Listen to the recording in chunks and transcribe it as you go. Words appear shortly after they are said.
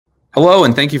Hello,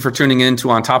 and thank you for tuning in to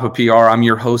On Top of PR. I'm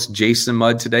your host, Jason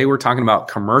Mudd. Today, we're talking about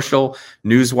commercial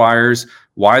newswires,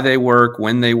 why they work,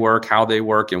 when they work, how they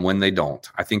work, and when they don't.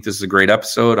 I think this is a great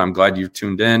episode. I'm glad you've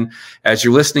tuned in. As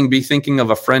you're listening, be thinking of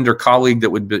a friend or colleague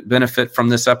that would benefit from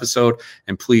this episode,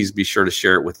 and please be sure to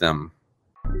share it with them.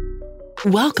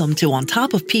 Welcome to On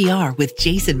Top of PR with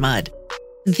Jason Mudd.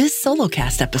 This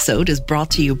SoloCast episode is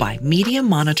brought to you by media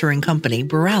monitoring company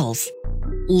Burrells.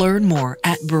 Learn more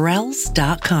at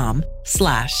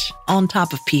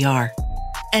burrells.com/ontopofpr.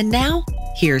 And now,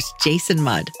 here's Jason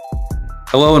Mudd.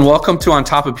 Hello and welcome to On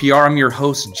Top of PR. I'm your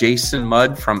host, Jason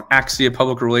Mudd from Axia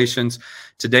Public Relations.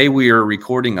 Today we are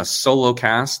recording a solo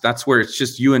cast. That's where it's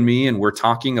just you and me, and we're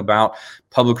talking about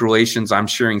public relations. I'm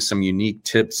sharing some unique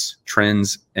tips,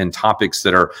 trends, and topics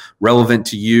that are relevant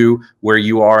to you, where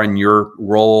you are in your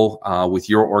role with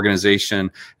your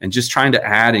organization, and just trying to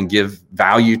add and give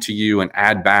value to you and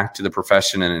add back to the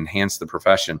profession and enhance the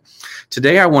profession.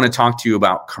 Today I want to talk to you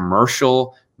about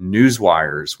commercial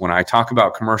newswires. When I talk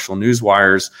about commercial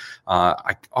newswires,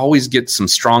 I always get some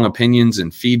strong opinions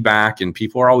and feedback, and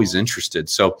people are always interested.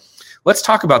 So let's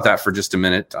talk about that for just a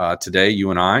minute today,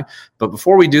 you and I. But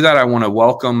before we do that, I want to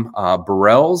welcome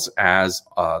Burrells as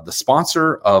the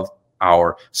sponsor of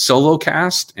our solo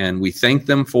cast, and we thank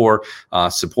them for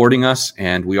supporting us.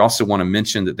 And we also want to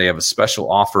mention that they have a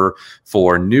special offer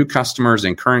for new customers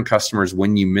and current customers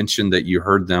when you mention that you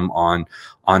heard them on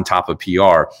Top of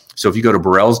PR. So if you go to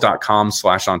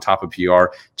burrells.com/ontopofpr,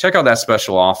 check out that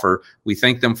special offer. We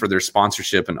thank them for their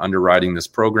sponsorship and underwriting this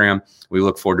program. We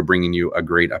look forward to bringing you a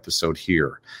great episode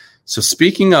here. So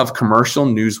speaking of commercial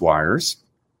newswires,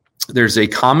 there's a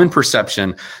common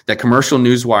perception that commercial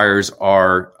newswires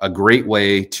are a great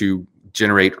way to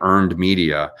generate earned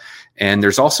media. And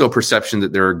there's also a perception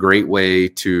that they're a great way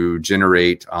to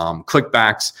generate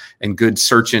clickbacks and good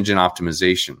search engine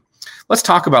optimization. Let's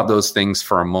talk about those things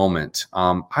for a moment.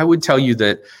 I would tell you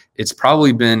that it's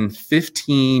probably been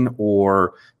 15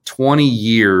 or 20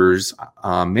 years,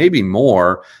 maybe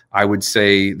more. I would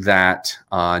say that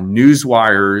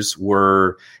newswires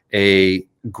were a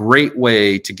great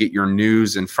way to get your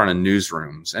news in front of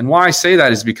newsrooms. And why I say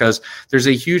that is because there's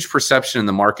a huge perception in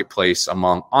the marketplace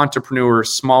among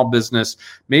entrepreneurs, small business,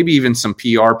 maybe even some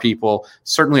PR people,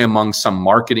 certainly among some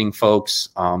marketing folks,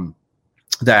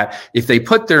 that if they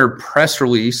put their press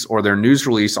release or their news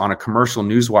release on a commercial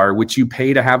newswire, which you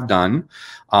pay to have done,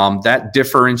 that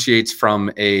differentiates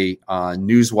from a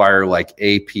newswire like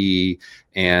AP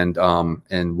and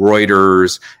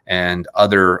Reuters and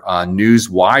other news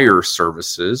wire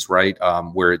services, right,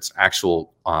 where it's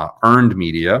actual earned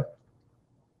media.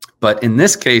 But in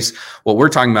this case, what we're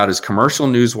talking about is commercial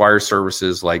newswire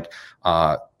services like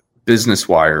Business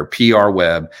Wire, PR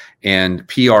Web, and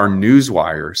PR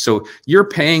Newswire. So you're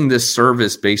paying this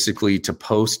service basically to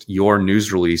post your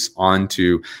news release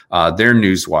onto their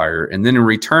newswire. And then in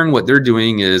return, what they're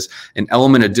doing is an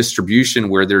element of distribution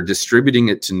where they're distributing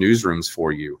it to newsrooms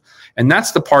for you. And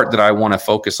that's the part that I want to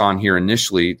focus on here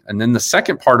initially. And then the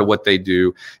second part of what they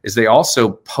do is they also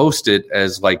post it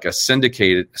as like a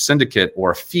syndicate or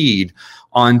a feed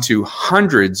onto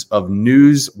hundreds of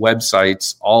news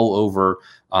websites all over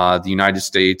the United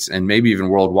States and maybe even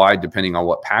worldwide, depending on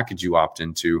what package you opt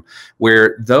into,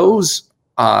 where those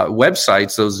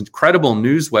websites, those incredible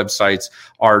news websites,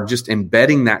 are just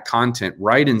embedding that content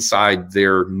right inside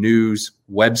their news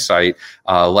website,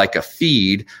 like a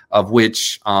feed, of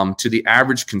which to the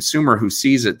average consumer who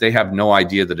sees it, they have no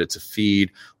idea that it's a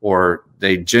feed, or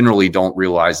they generally don't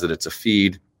realize that it's a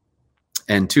feed.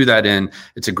 And to that end,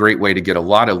 it's a great way to get a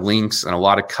lot of links and a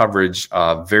lot of coverage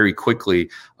very quickly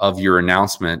of your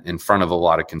announcement in front of a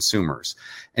lot of consumers.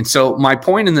 And so my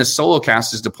point in this solo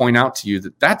cast is to point out to you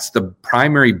that that's the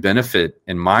primary benefit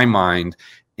in my mind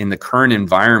in the current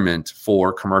environment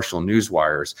for commercial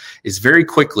newswires, is very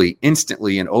quickly,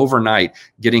 instantly, and overnight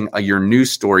getting your news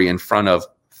story in front of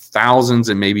thousands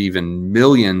and maybe even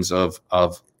millions of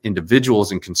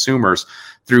individuals and consumers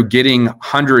through getting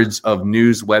hundreds of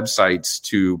news websites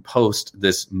to post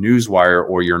this newswire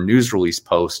or your news release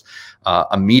post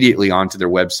immediately onto their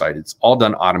website. It's all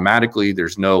done automatically.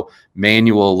 There's no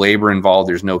manual labor involved.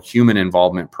 There's no human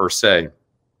involvement per se.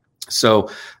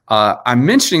 So I'm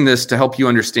mentioning this to help you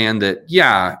understand that,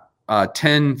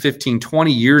 10, 15,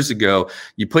 20 years ago,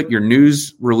 you put your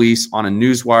news release on a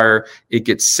newswire, it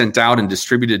gets sent out and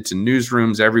distributed to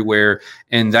newsrooms everywhere,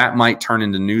 and that might turn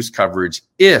into news coverage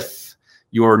if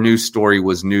your news story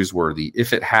was newsworthy,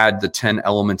 if it had the 10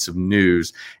 elements of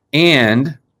news,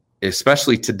 and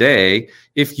especially today,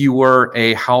 if you were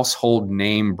a household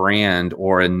name brand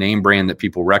or a name brand that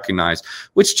people recognize,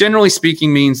 which generally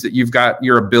speaking means that you're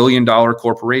a $1 billion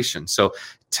corporation. So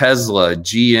Tesla,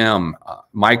 GM,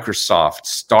 Microsoft,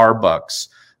 Starbucks,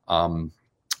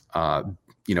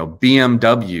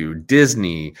 BMW,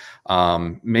 Disney,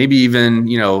 maybe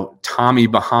even, Tommy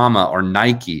Bahama or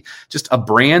Nike, just a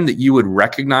brand that you would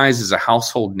recognize as a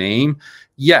household name.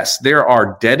 Yes, there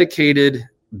are dedicated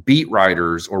beat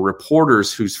writers or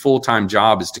reporters whose full-time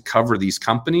job is to cover these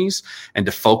companies and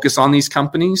to focus on these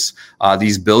companies.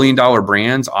 These billion-dollar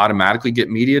brands automatically get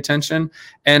media attention.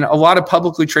 And a lot of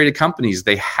publicly traded companies,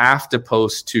 they have to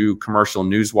post to commercial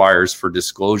news wires for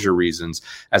disclosure reasons.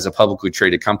 As a publicly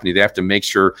traded company, they have to make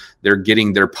sure they're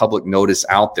getting their public notice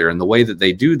out there. And the way that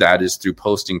they do that is through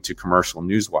posting to commercial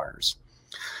news wires.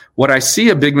 What I see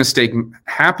a big mistake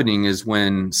happening is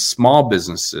when small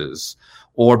businesses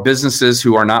or businesses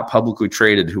who are not publicly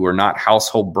traded, who are not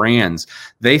household brands,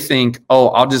 they think, oh,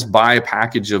 I'll just buy a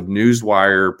package of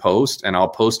Newswire post and I'll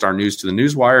post our news to the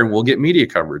Newswire and we'll get media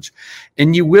coverage.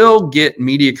 And you will get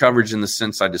media coverage in the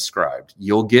sense I described.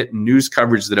 You'll get news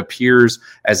coverage that appears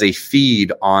as a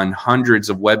feed on hundreds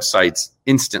of websites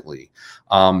instantly.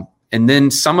 And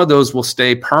then some of those will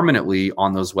stay permanently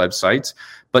on those websites.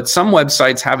 But some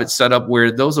websites have it set up where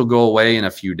those will go away in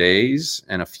a few days,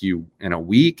 in a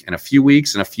week, in a few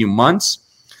weeks, in a few months.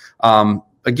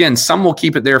 Again, some will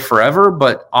keep it there forever,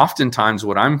 but oftentimes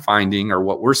what I'm finding or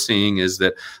what we're seeing is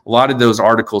that a lot of those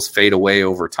articles fade away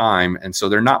over time. And so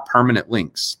they're not permanent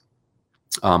links.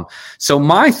 So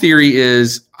my theory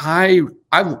is I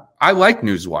like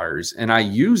newswires and I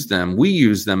use them. We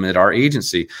use them at our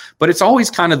agency, but it's always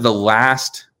kind of the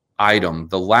last item,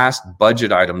 the last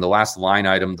budget item, the last line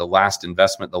item, the last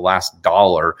investment, the last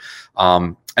dollar.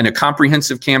 And a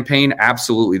comprehensive campaign,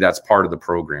 absolutely, that's part of the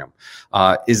program.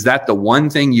 Is that the one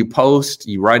thing you post?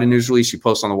 You write a news release, you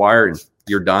post on the wire, and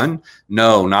you're done?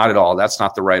 No, not at all. That's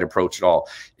not the right approach at all.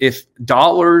 If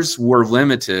dollars were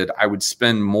limited, I would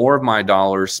spend more of my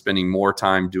dollars spending more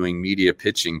time doing media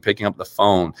pitching, picking up the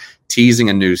phone, teasing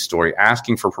a news story,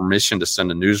 asking for permission to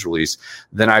send a news release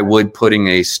than I would putting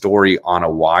a story on a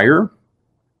wire.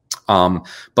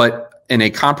 But in a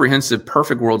comprehensive,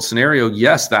 perfect world scenario,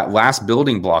 yes, that last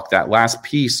building block, that last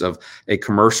piece of a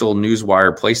commercial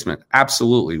newswire placement,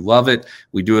 absolutely love it.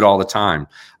 We do it all the time.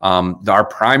 Our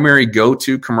primary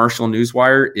go-to commercial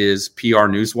newswire is PR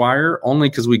Newswire, only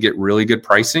because we get really good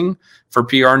pricing for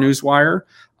PR Newswire.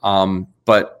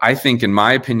 But I think, in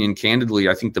my opinion, candidly,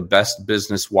 I think the best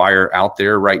business wire out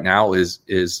there right now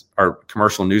is our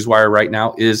commercial newswire right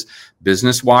now is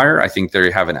Business Wire. I think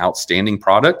they have an outstanding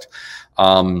product.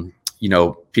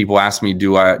 People ask me,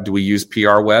 do we use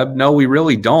PR Web? No, we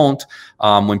really don't.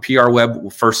 When PR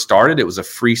Web first started, it was a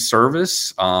free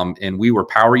service, and we were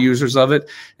power users of it.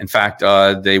 In fact,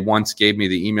 they once gave me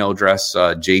the email address,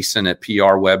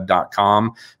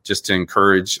 jason@prweb.com, just to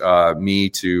encourage me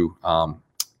to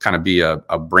kind of be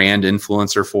a brand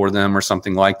influencer for them or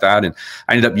something like that. And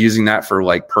I ended up using that for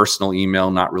like personal email,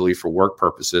 not really for work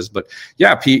purposes. But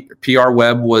yeah, PR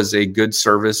Web was a good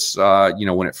service,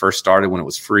 when it first started, when it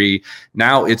was free.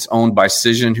 Now it's owned by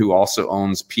Cision, who also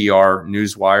owns PR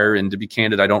Newswire. And to be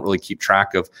candid, I don't really keep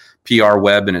track of PR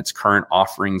Web and its current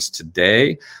offerings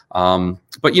today. But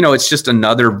it's just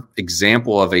another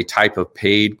example of a type of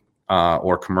paid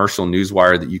or commercial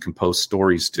newswire that you can post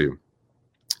stories to.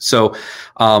 So,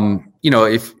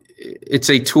 if it's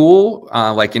a tool,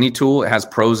 like any tool, it has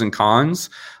pros and cons.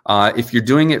 If you're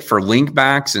doing it for link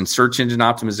backs and search engine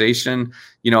optimization,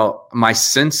 my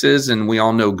sense is, and we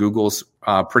all know Google's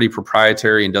pretty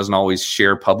proprietary and doesn't always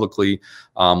share publicly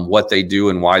what they do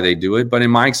and why they do it. But in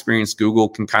my experience, Google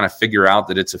can kind of figure out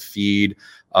that it's a feed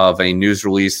of a news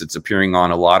release that's appearing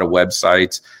on a lot of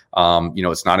websites.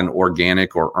 It's not an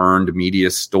organic or earned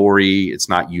media story. It's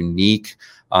not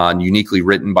uniquely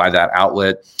written by that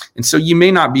outlet. And so you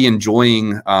may not be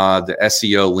enjoying the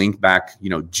SEO link back,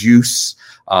 juice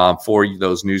for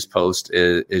those news posts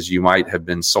as you might have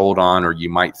been sold on or you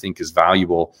might think is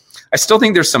valuable. I still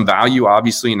think there's some value,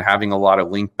 obviously, in having a lot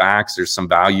of link backs. There's some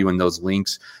value in those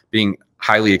links being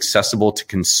highly accessible to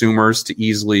consumers to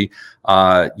easily,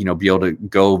 be able to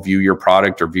go view your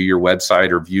product or view your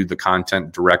website or view the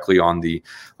content directly on the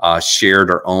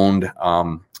shared or owned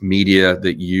media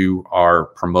that you are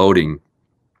promoting.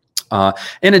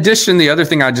 In addition, the other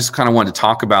thing I just kind of wanted to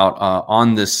talk about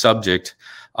on this subject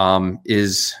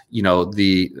is, go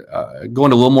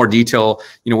into a little more detail.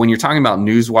 When you're talking about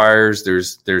newswires,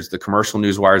 there's the commercial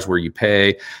newswires where you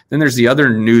pay. Then there's the other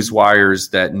newswires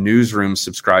that newsrooms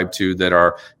subscribe to that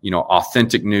are,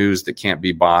 authentic news that can't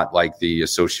be bought, like the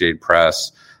Associated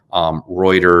Press,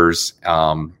 Reuters,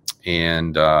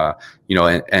 and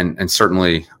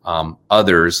certainly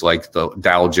others like the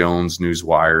Dow Jones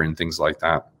Newswire and things like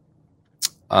that.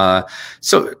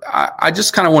 So I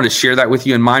just kind of want to share that with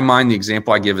you. In my mind, the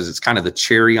example I give is it's kind of the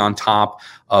cherry on top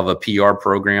of a PR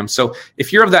program. So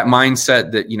if you're of that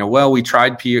mindset that, we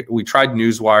tried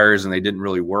Newswires and they didn't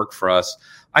really work for us,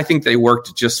 I think they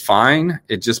worked just fine.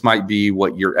 It just might be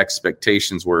what your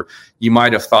expectations were. You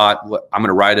might have thought, I'm going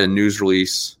to write a news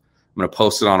release, I'm going to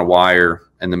post it on a wire,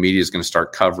 and the media is going to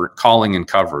start calling and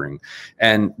covering.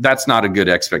 And that's not a good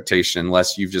expectation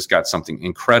unless you've just got something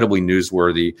incredibly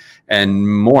newsworthy. And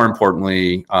more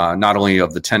importantly, not only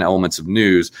of the 10 elements of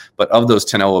news, but of those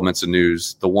 10 elements of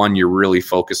news, the one you're really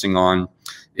focusing on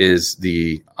is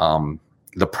the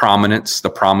prominence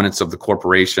of the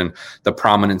corporation, the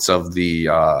prominence of the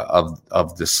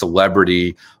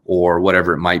celebrity or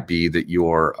whatever it might be that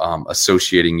you're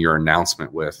associating your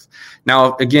announcement with.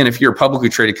 Now, again, if you're a publicly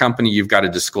traded company, you've got a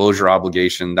disclosure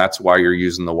obligation. That's why you're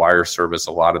using the wire service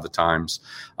a lot of the times.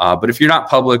 But if you're not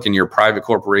public and you're a private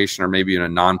corporation or maybe in a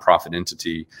nonprofit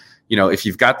entity, if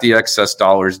you've got the excess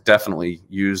dollars, definitely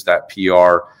use that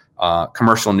PR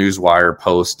commercial newswire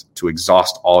post to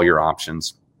exhaust all your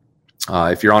options.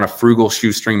 If you're on a frugal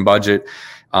shoestring budget,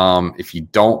 if you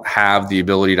don't have the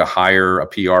ability to hire a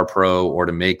PR pro or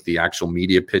to make the actual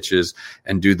media pitches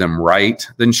and do them right,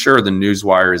 then sure, the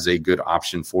Newswire is a good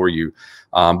option for you.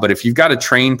 But if you've got a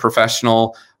trained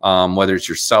professional, whether it's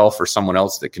yourself or someone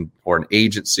else that can, or an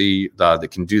agency that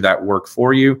can do that work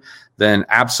for you, then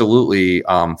absolutely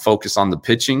focus on the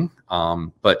pitching.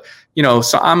 But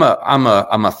so I'm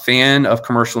a fan of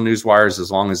commercial newswires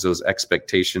as long as those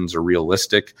expectations are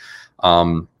realistic.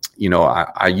 I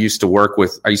used to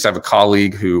have a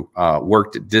colleague who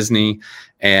worked at Disney,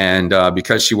 and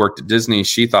because she worked at Disney,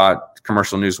 she thought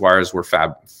commercial newswires were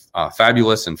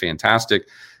fabulous and fantastic.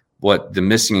 What the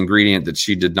missing ingredient that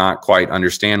she did not quite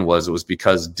understand was it was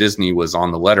because Disney was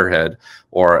on the letterhead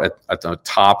or at the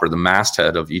top or the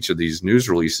masthead of each of these news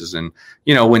releases. And,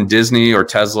 when Disney or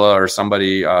Tesla or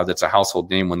somebody that's a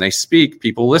household name, when they speak,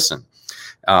 people listen.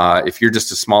 If you're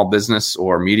just a small business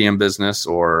or medium business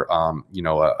or,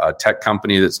 a tech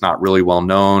company that's not really well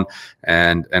known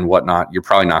and whatnot, you're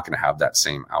probably not going to have that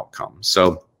same outcome.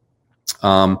 So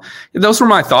those were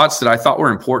my thoughts that I thought were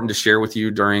important to share with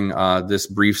you during this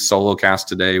brief solo cast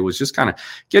today. Was just kind of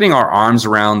getting our arms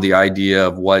around the idea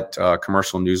of what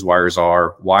commercial newswires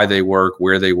are, why they work,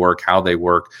 where they work, how they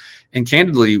work, and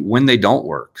candidly, when they don't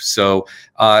work. So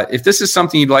if this is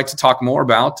something you'd like to talk more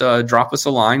about, drop us a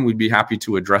line. We'd be happy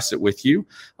to address it with you.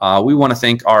 We want to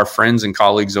thank our friends and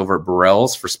colleagues over at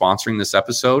Burrell's for sponsoring this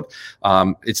episode.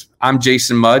 I'm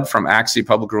Jason Mudd from Axia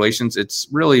Public Relations. It's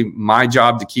really my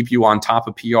job to keep you on top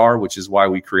of PR, which is why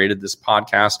we created this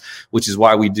podcast, which is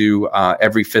why we do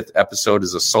every fifth episode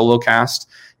as a solo cast.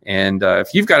 And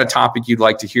if you've got a topic you'd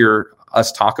like to hear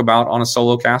us talk about on a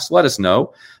solo cast, let us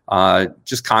know.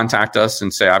 Just contact us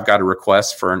and say, I've got a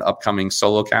request for an upcoming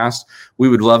solo cast. We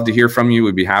would love to hear from you.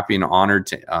 We'd be happy and honored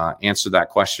to answer that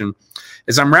question.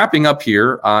 As I'm wrapping up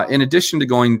here, in addition to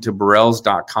going to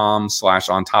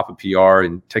burrells.com/ontopofpr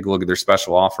and take a look at their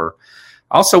special offer,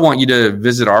 I also want you to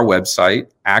visit our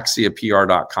website,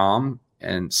 axiapr.com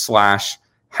and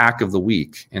 /hack of the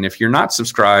week. And if you're not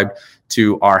subscribed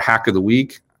to our hack of the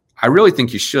week, I really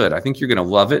think you should. I think you're going to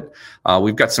love it.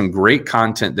 We've got some great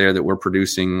content there that we're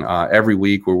producing every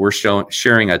week where we're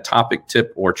sharing a topic,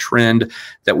 tip, or trend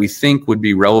that we think would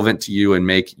be relevant to you and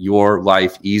make your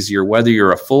life easier, whether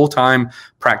you're a full-time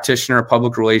practitioner of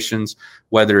public relations,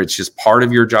 whether it's just part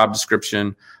of your job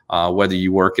description, whether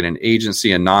you work in an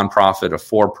agency, a nonprofit, a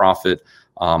for-profit,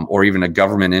 or even a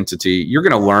government entity. You're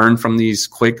going to learn from these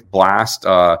quick blasts.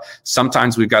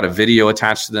 Sometimes we've got a video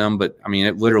attached to them, but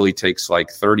it literally takes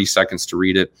like 30 seconds to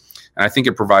read it. And I think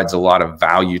it provides a lot of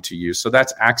value to you. So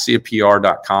that's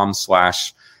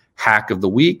axiapr.com/hack of the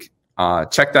week.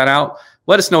 Check that out.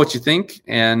 Let us know what you think.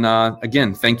 And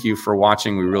again, thank you for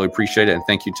watching. We really appreciate it. And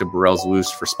thank you to Burrells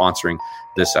Luce for sponsoring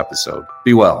this episode.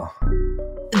 Be well.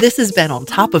 This has been On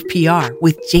Top of PR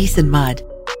with Jason Mudd.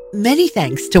 Many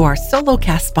thanks to our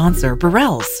SoloCast sponsor,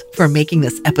 Burrells, for making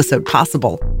this episode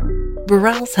possible.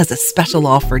 Burrells has a special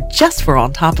offer just for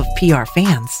On Top of PR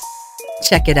fans.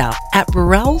 Check it out at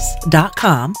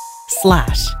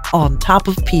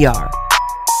burrells.com/ontopofpr.